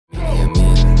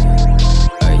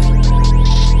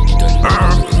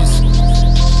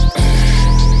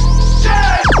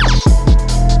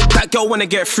girl wanna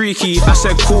get freaky. I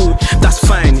said cool, that's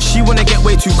fine. She wanna get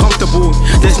way too comfortable.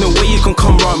 There's no way you can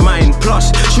come round mine.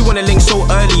 Plus, she wanna link so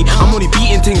early. I'm only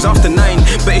beating things after 9.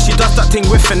 But if she does that thing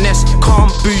with finesse, calm,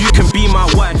 boo, you can be my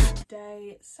wife.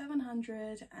 Day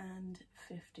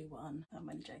 751. I'm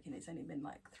only joking, it's only been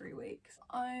like 3 weeks.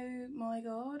 Oh my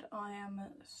god, I am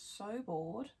so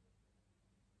bored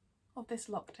of this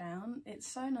lockdown. It's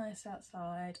so nice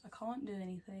outside. I can't do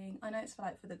anything. I know it's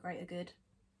for the greater good.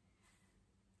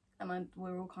 And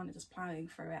we're all kind of just ploughing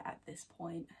through it at this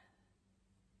point.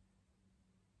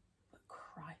 But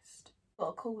Christ. Got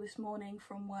a call this morning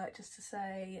from work just to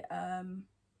say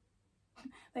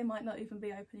they might not even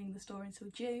be opening the store until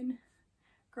June.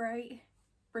 Great.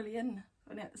 Brilliant.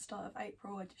 Only at the start of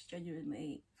April. I just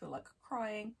genuinely feel like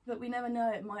crying. But we never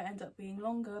know, it might end up being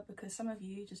longer because some of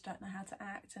you just don't know how to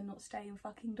act and not stay in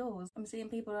fucking doors. I'm seeing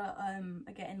people are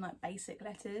getting like basic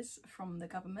letters from the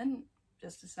government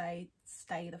just to say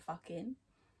stay the fuck in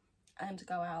and to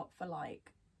go out for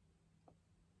like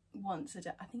once a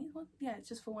day. I think it's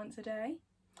just for once a day.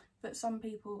 But some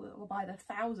people by the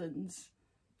thousands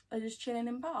are just chilling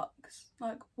in parks.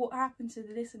 Like, what happened to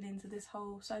listening to this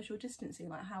whole social distancing?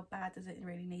 Like, how bad does it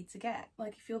really need to get?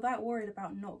 Like, if you're that worried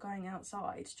about not going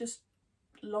outside, just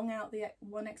long out the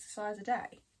one exercise a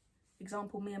day.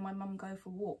 Example, me and my mum go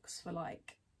for walks for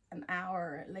like an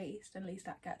hour at least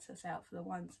that gets us out for the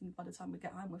once, and by the time we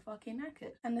get home we're fucking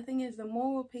knackered. And the thing is, the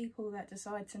more people that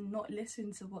decide to not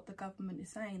listen to what the government is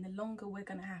saying, the longer we're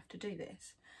gonna have to do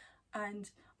this.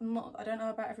 And I don't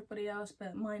know about everybody else,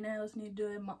 but my nails need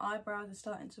doing, my eyebrows are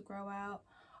starting to grow out.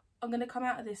 I'm gonna come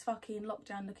out of this fucking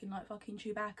lockdown looking like fucking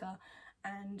Chewbacca,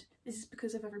 and this is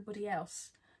because of everybody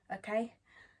else, okay?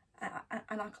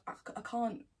 And I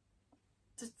can't,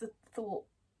 just the thought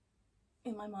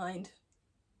in my mind,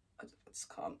 I just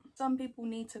can't. Some people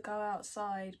need to go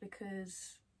outside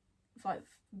because like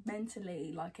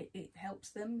mentally, like it helps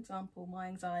them. Example, my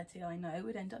anxiety, I know,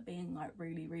 would end up being like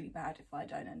really bad if I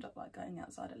don't end up like going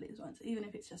outside at least once, even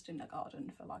if it's just in the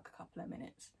garden for like a couple of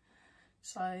minutes.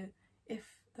 So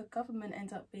if the government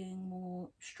ends up being more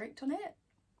strict on it,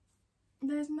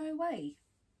 there's no way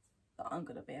that I'm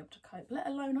gonna be able to cope, let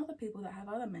alone other people that have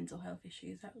other mental health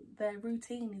issues, that their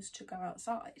routine is to go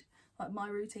outside. Like, my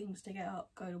routine was to get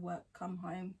up, go to work, come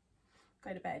home,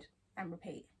 go to bed and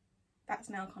repeat. That's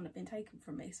now kind of been taken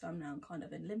from me, so I'm now kind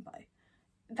of in limbo.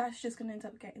 That's just going to end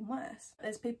up getting worse.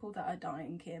 There's people that are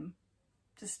dying, Kim.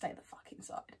 Just stay the fuck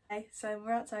inside. Okay, so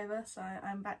we're October, so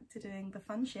I'm back to doing the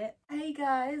fun shit. Hey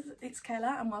guys, it's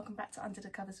Kella and welcome back to Under the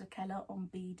Covers with Kella on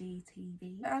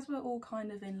BDTV. As we're all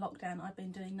kind of in lockdown, I've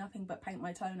been doing nothing but paint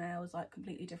my toenails like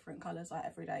completely different colours like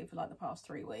every day for like the past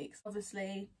 3 weeks.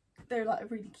 Obviously, they're like a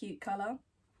really cute colour.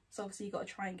 So obviously you got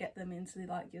to try and get them into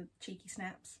like your cheeky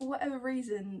snaps. For whatever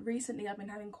reason, recently I've been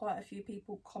having quite a few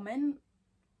people comment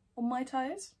on my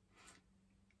toes.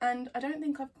 And I don't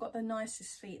think I've got the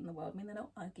nicest feet in the world. I mean, they're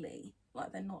not ugly.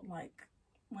 Like, they're not like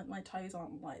my toes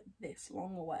aren't like this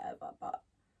long or whatever. But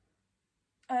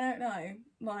I don't know.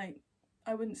 Like,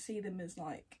 I wouldn't see them as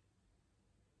like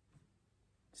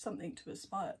something to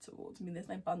aspire towards. I mean, there's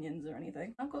no bunions or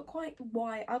anything. I've got quite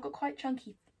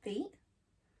chunky feet.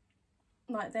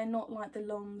 Like, they're not like the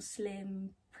long,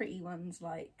 slim, pretty ones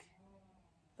like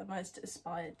the most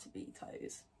aspired to be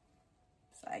toes.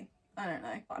 So, I don't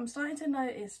know. But I'm starting to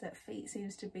notice that feet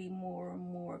seems to be more and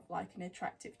more of like an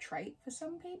attractive trait for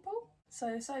some people.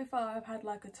 So far I've had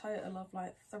like a total of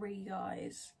like 3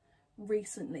 guys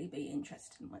recently be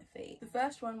interested in my feet. The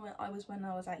first one when I was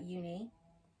at uni,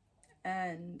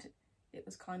 and it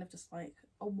was kind of just like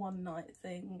a one night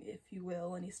thing, if you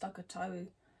will, and he stuck a toe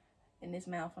in his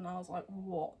mouth and I was like,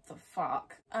 what the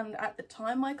fuck? And at the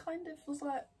time I kind of was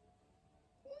like,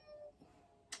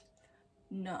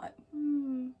 no.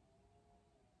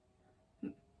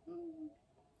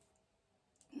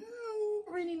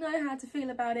 Really know how to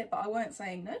feel about it, but I weren't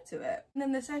saying no to it. And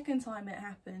then the second time it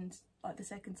happened, like the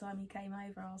second time he came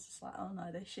over, I was just like, oh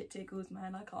no, this shit tickles,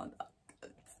 man. I can't, I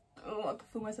could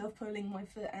feel myself pulling my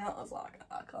foot out. I was like,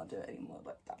 I can't do it anymore,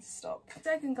 like, that's stop. The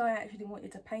second guy actually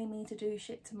wanted to pay me to do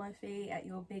shit to my feet at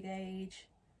your big age.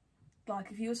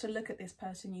 Like, if you also look at this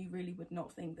person, you really would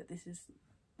not think that this is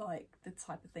like the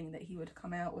type of thing that he would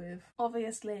come out with.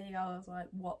 Obviously I was like,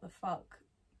 what the fuck,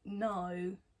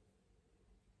 no.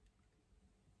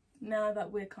 Now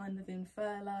that we're kind of in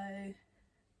furlough,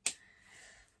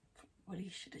 well, he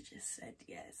should have just said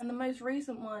yes. And the most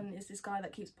recent one is this guy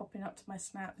that keeps popping up to my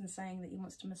snaps and saying that he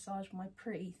wants to massage my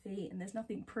pretty feet, and there's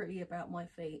nothing pretty about my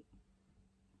feet.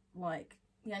 Like,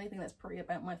 The only thing that's pretty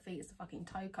about my feet is the fucking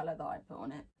toe colour that I put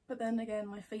on it. But then again,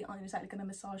 my feet aren't exactly going to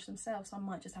massage themselves, so I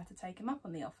might just have to take them up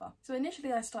on the offer. So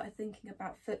initially I started thinking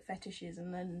about foot fetishes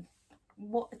and then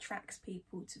what attracts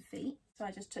people to feet. So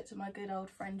I just took to my good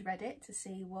old friend Reddit to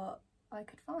see what I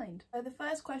could find. So the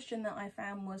first question that I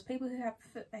found was, people who have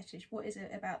foot fetish, what is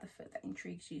it about the foot that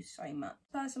intrigues you so much?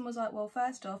 The person was like, well,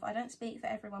 first off, I don't speak for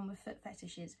everyone with foot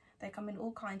fetishes. They come in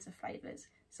all kinds of flavours.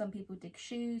 Some people dig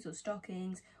shoes or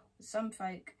stockings. Some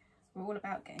folk are all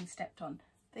about getting stepped on.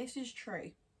 This is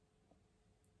true.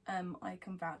 I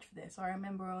can vouch for this. I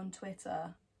remember on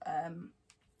Twitter,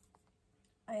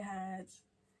 I had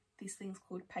these things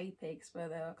called pay pigs, where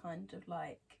they were kind of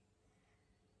like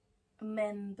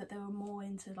men, but they were more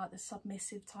into like the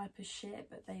submissive type of shit,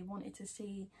 but they wanted to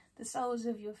see the soles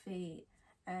of your feet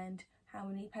and how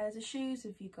many pairs of shoes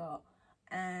have you got,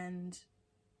 and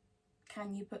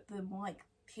can you put them like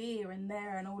here and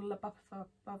there and all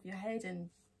above your head and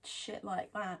shit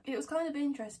like that. It was kind of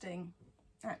interesting,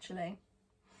 actually,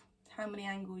 how many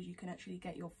angles you can actually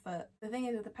get your foot. The thing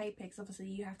is with the pay pigs, obviously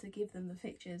you have to give them the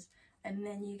pictures and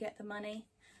then you get the money,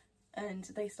 and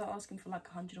they start asking for like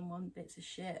 101 bits of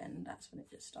shit, and that's when it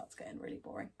just starts getting really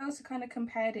boring. I also kind of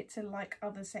compared it to like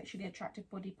other sexually attractive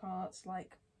body parts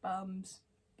like bums,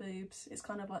 boobs. It's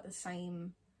kind of like the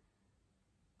same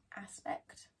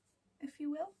aspect, if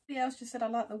you will. Somebody else just said, I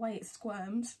like the way it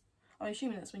squirms. I'm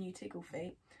assuming that's when you tickle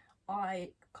feet. I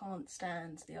can't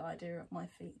stand the idea of my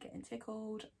feet getting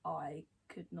tickled. I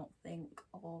could not think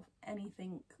of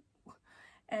anything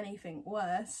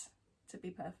worse, to be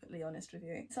perfectly honest with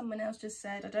you. Someone else just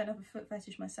said, I don't have a foot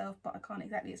fetish myself, but I can't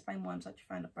exactly explain why I'm such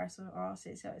a fan of breasts or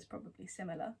arses, so it's probably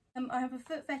similar. I have a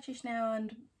foot fetish now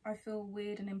and I feel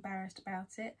weird and embarrassed about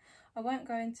it. I won't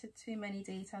go into too many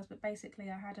details, but basically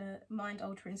I had a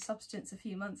mind-altering substance a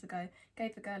few months ago,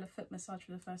 gave the girl a foot massage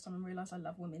for the first time and realised I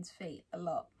love women's feet a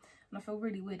lot, and I feel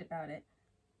really weird about it.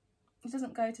 It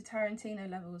doesn't go to Tarantino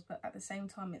levels, but at the same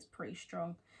time it's pretty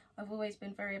strong. I've always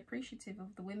been very appreciative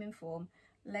of the women form,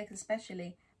 legs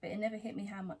especially, but it never hit me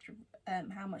how much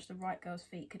the right girl's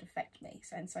feet could affect me.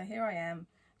 And so here I am,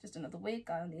 just another weird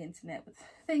guy on the internet with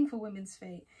a thing for women's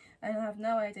feet, and I have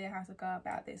no idea how to go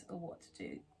about this or what to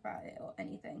do about it or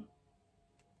anything.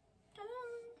 I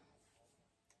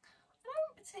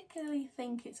don't particularly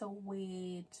think it's a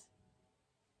weird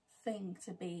thing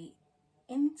to be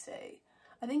into.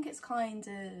 I think it's kind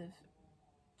of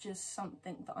just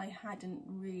something that I hadn't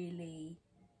really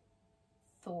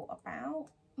thought about.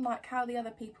 Like how the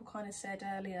other people kind of said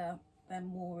earlier, they're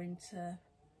more into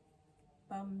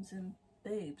bums and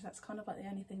boobs. That's kind of like the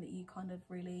only thing that you kind of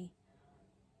really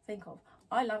think of.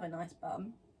 I love a nice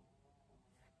bum.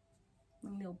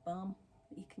 A little bum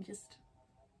that you can just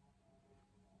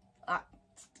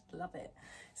love it.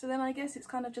 So then I guess it's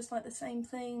kind of just like the same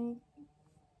thing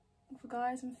for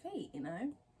guys and feet, you know?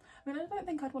 I mean, I don't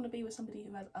think I'd want to be with somebody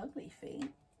who has ugly feet.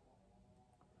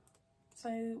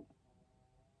 So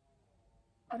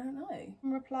I don't know.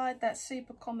 Replied, that's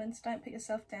super common, so don't put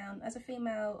yourself down. As a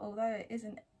female, although it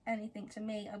isn't anything to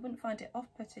me, I wouldn't find it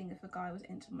off-putting if a guy was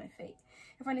into my feet.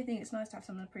 If anything, it's nice to have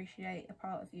someone appreciate a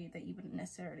part of you that you wouldn't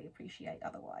necessarily appreciate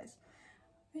otherwise.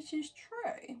 Which is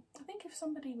true. I think if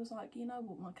somebody was like, you know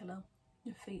what, Michaela,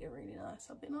 your feet are really nice,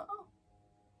 I'd be like, oh,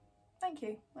 thank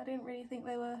you. I didn't really think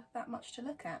they were that much to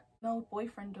look at. An old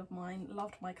boyfriend of mine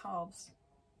loved my calves.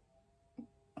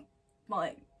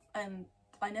 Like, and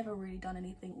I never really done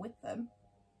anything with them.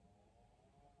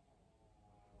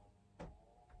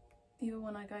 Even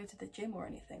when I go to the gym or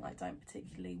anything, I don't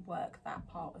particularly work that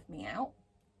part of me out.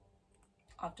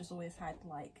 I've just always had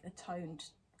like a toned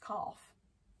calf.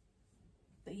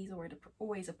 But he's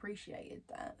always appreciated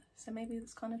that. So maybe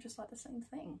it's kind of just like the same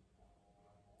thing.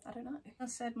 I don't know. I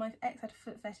said my ex had a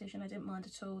foot fetish and I didn't mind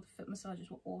at all. The foot massages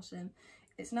were awesome.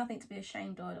 It's nothing to be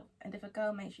ashamed of, and if a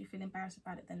girl makes you feel embarrassed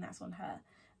about it, then that's on her.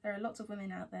 There are lots of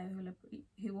women out there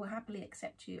who will happily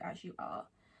accept you as you are.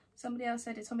 Somebody else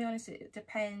said, to be honest, it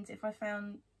depends. I've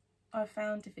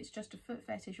found if it's just a foot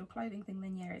fetish or clothing thing,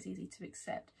 then yeah, it's easy to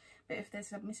accept. But if there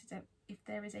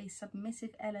is a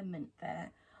submissive element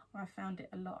there, I found it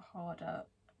a lot harder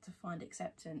to find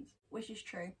acceptance, which is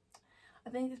true. I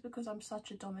think it's because I'm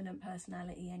such a dominant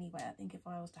personality anyway. I think if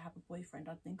I was to have a boyfriend,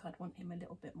 I think I'd want him a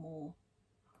little bit more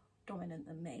dominant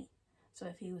than me. So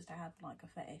if he was to have like a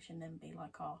fetish and then be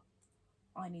like, oh,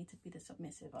 I need to be the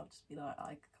submissive, I'll just be like,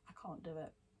 I can't do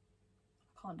it.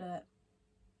 I can't do it.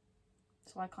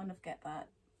 So I kind of get that.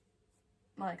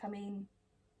 Like, I mean,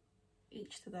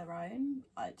 each to their own.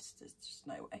 There's just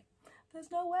no way. There's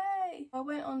no way. I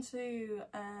went onto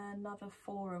another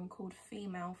forum called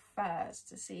Female First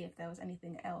to see if there was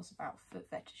anything else about foot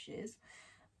fetishes.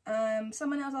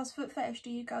 Someone else asked, foot fetish, do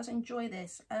you guys enjoy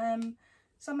this?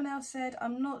 Someone else said,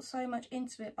 I'm not so much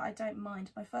into it, but I don't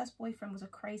mind. My first boyfriend was a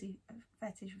crazy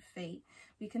fetish with feet.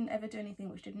 We couldn't ever do anything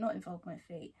which did not involve my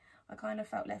feet. I kind of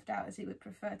felt left out as he would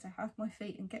prefer to have my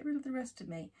feet and get rid of the rest of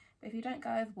me. But if you don't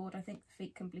go overboard, I think the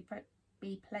feet can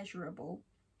be pleasurable.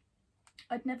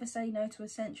 I'd never say no to a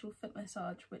sensual foot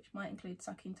massage, which might include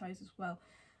sucking toes as well.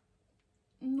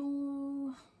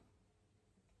 No.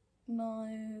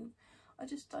 I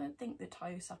just don't think the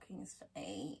toe sucking is for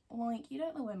me. Like, you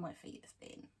don't know where my feet have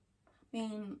been. I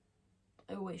mean,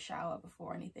 I always shower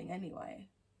before anything anyway.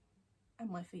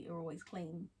 And my feet are always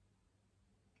clean.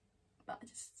 But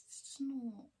it's just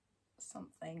not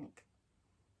something.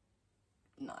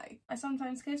 No. I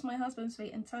sometimes kiss my husband's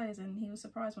feet and toes, and he was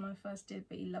surprised when I first did,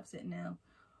 but he loves it now.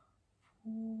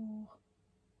 Ooh.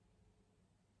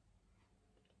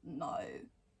 No.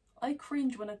 I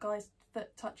cringe when a guy's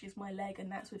foot touches my leg,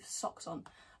 and that's with socks on.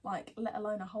 Like, let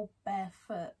alone a whole bare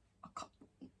foot. I can't.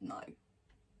 No.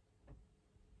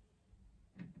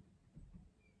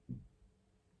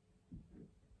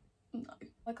 No.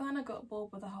 I kind of got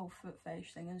bored with the whole foot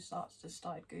fetish thing and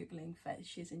started googling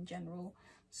fetishes in general.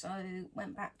 So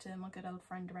went back to my good old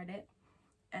friend Reddit,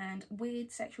 and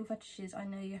weird sexual fetishes, I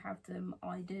know you have them,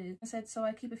 I do. I said, so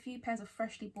I keep a few pairs of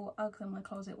freshly bought Uggs in my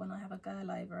closet when I have a girl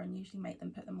over and usually make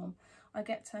them put them on. I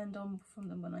get turned on from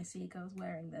them when I see girls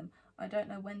wearing them. I don't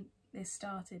know when this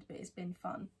started, but it's been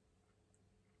fun.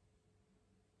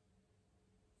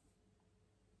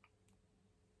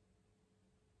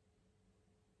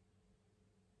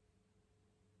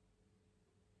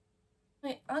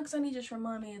 Uggs only just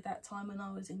remind me of that time when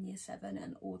I was in year 7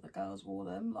 and all the girls wore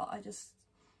them. Like,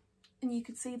 and you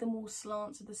could see them all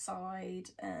slant to the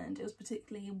side, and it was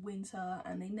particularly in winter,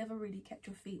 and they never really kept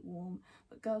your feet warm,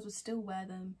 but girls would still wear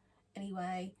them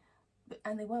anyway,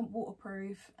 and they weren't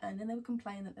waterproof, and then they would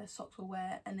complain that their socks were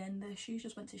wet, and then their shoes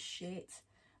just went to shit.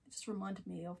 It just reminded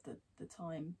me of the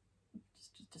time,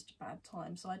 just a bad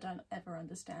time. So I don't ever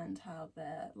understand how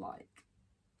they're like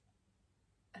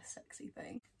a sexy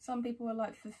thing. Some people are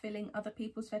like fulfilling other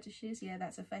people's fetishes. Yeah,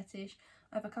 that's a fetish.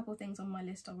 I have a couple of things on my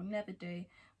list I will never do,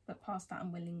 but past that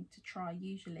I'm willing to try.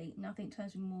 Usually nothing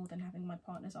turns me more than having my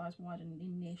partner's eyes widen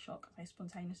in near shock as they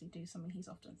spontaneously do something he's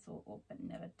often thought of but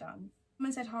never done.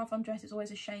 Someone said half undressed. It's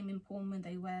always a shame in porn when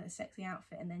they wear a sexy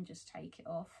outfit and then just take it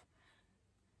off.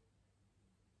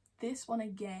 This one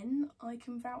again I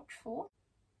can vouch for.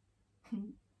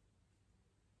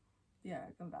 Yeah,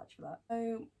 I can vouch for that.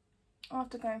 So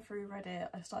after going through Reddit,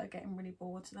 I started getting really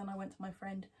bored, so then I went to my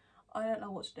friend. I don't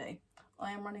know what to do.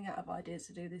 I am running out of ideas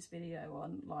to do this video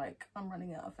on. Like, I'm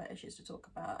running out of fetishes to talk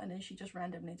about. And then she just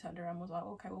randomly turned around and was like,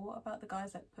 okay, well, what about the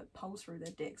guys that put poles through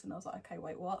their dicks? And I was like, okay,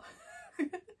 wait, what?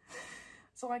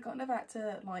 So I kind of had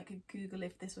to like Google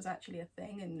if this was actually a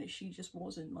thing, and she just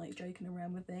wasn't like joking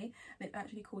around with me. And it's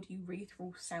actually called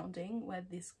urethral sounding, where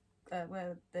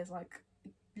where there's like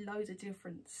loads of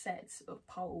different sets of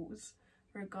poles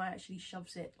where a guy actually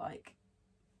shoves it like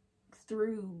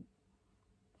through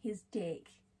his dick,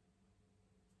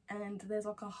 and there's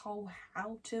like a whole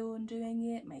how-to on doing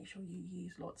it. Make sure you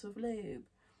use lots of lube,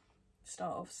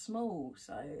 start off small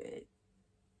so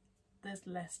there's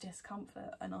less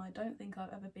discomfort, and I don't think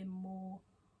I've ever been more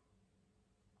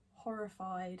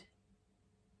horrified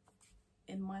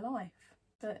in my life.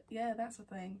 But yeah, that's a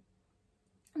thing.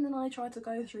 And then I tried to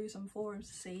go through some forums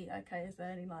to see, okay, is there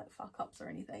any like fuck ups or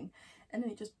anything, and then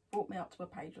it just brought me up to a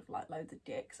page with like loads of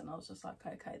dicks, and I was just like,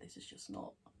 okay, this is just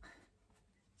not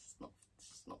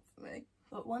for me.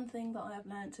 But one thing that I have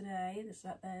learned today is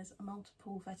that there's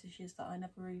multiple fetishes that I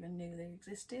never even knew they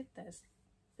existed. There's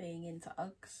being into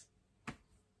Uggs,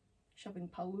 shoving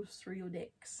poles through your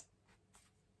dicks,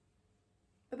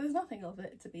 but there's nothing of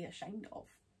it to be ashamed of.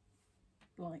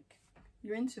 Like,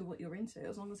 you're into what you're into,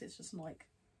 as long as it's just like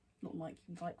not like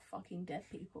you like fucking dead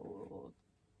people or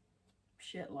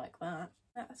shit like that.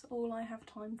 That's all I have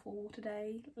time for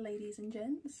today, ladies and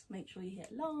gents. Make sure you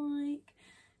hit like,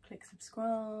 click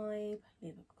subscribe,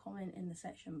 leave a comment in the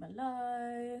section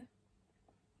below,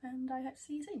 and I hope to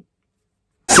see you soon.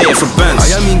 I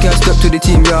am in step to the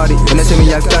team yard. When I say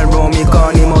me I stand round me,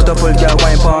 call me multiple girl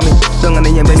wine for me. Don't gonna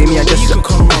you believe me I just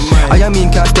I am in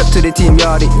step to the team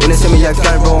yard. When I say me I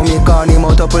stand round me, call me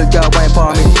multiple girl wine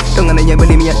for me. Don't gonna you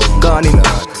believe me gone in.